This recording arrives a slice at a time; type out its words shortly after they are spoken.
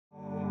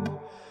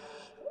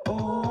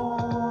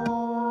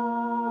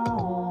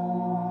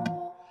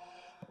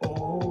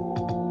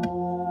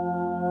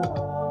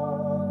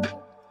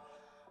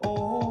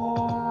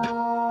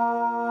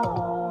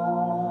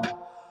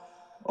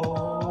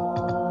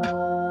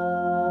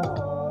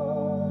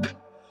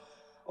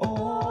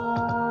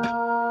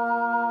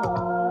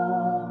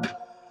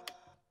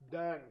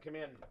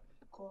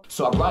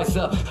So I rise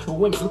up, the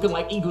wings looking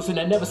like eagles, and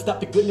I never stop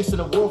the goodness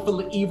in a world full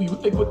of evil. You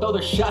think with all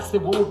their shots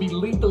that one would be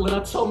lethal, and I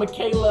told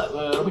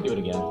Michaela, let me do it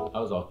again. I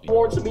was off.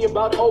 Warned to me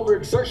about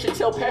overexertion,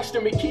 tell Pastor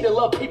McKee to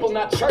love people,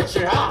 not churches.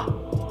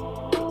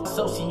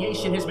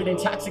 Association has been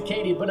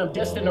intoxicated, but I'm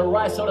destined to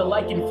rise, sort of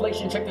like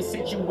inflation. Check the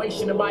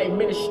situation of my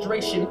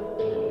administration.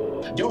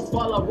 Don't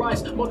fall, I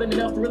rise, more than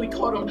enough, really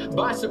caught them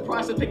by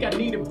surprise. I think I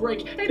need a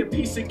break, ain't a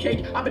piece of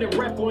cake. I've been in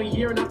rap for a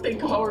year, and I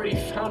think I already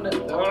found it.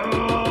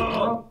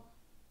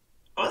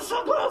 Oh,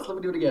 so close. Let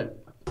me do it again.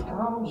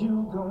 How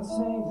you gonna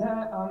say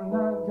that I'm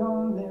not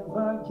gonna live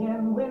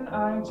again when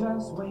I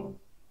just wait?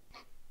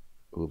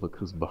 Oh, look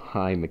who's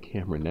behind the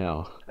camera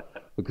now.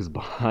 Look who's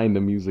behind the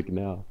music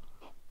now.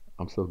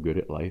 I'm so good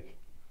at life.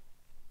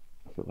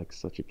 I feel like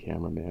such a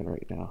cameraman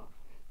right now.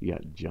 You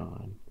got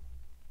John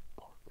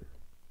Parker.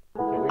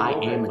 I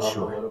am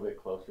mature. A little bit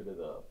closer to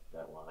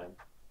that line.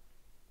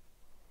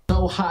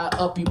 So high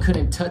up you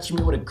couldn't touch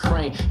me with a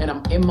crane, and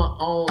I'm in my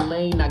own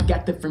lane. I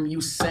got that from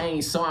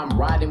Usain, so I'm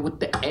riding with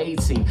the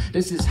A-team.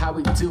 This is how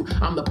we do.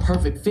 I'm the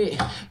perfect fit,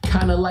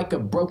 kinda like a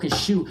broken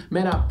shoe.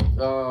 Man,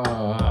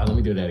 let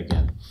me do that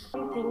again.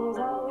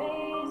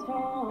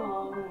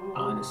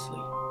 Honestly,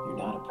 you're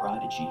not a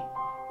prodigy.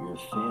 You're a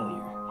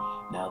failure.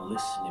 Now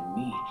listen to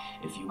me.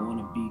 If you want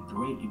to be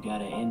great, you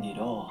gotta end it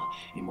all.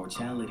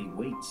 Immortality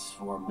waits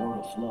for a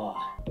mortal flaw.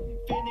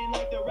 Feeling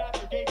like the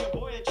rapper gave your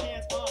boy a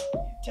chance,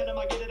 tell him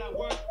I get it at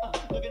work,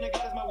 looking at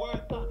God as my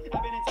worth, I've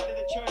been inside of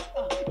the church,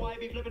 why I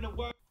be flipping the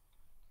word?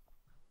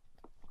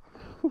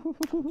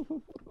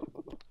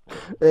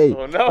 Hey.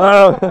 Oh no.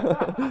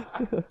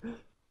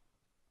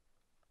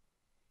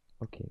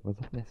 Okay, was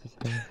that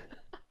necessary?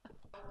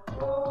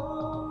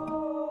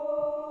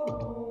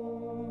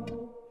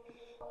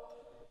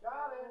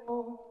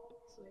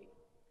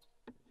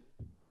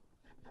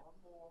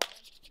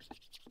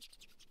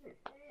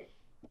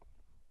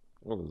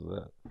 What was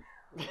that?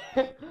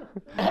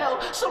 Hell,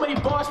 so many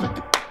bars, but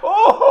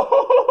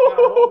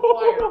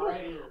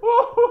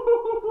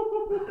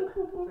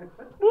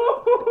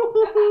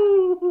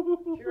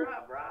You're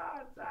up, bro.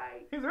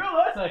 He's real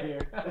nice out here.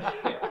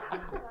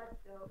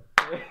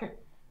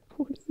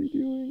 What's he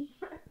doing?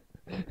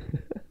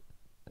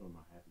 Oh,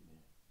 my happy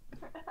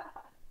man.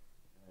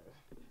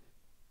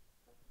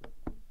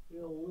 A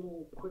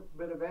little quick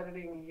bit of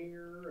editing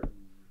here.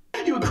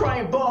 you a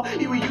crying ball.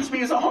 You would use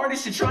me as a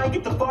harness to try and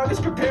get the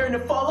farthest, preparing to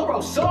follow. I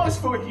wrote songs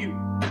for you.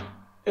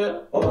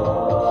 Yeah. I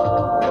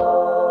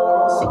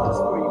wrote songs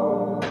for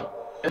you.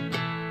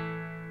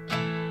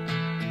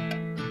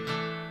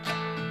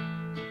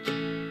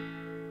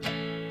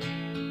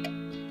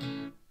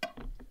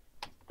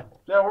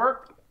 Does that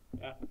work?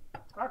 Yeah.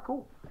 All right,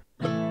 cool.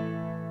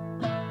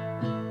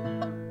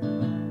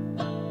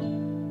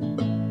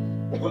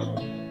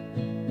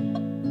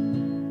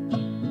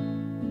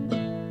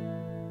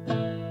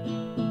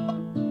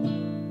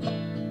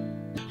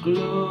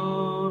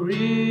 Glory,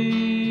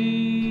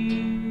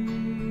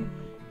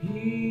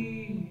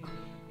 he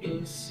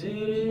is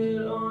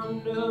seated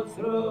on the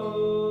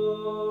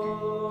throne.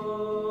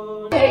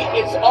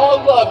 Hey, it's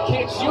all love,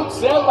 kids. You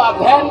tell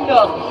I've had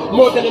enough.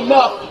 More than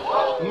enough.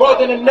 More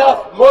than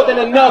enough. More than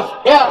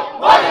enough. Yeah.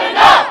 More than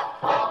enough.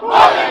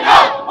 More than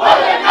enough.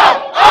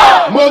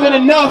 More than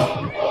enough.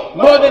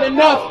 More than enough. More than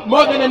enough.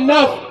 More than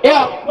enough.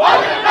 Yeah. More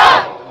than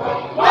enough.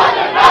 More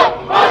than enough.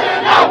 More than enough.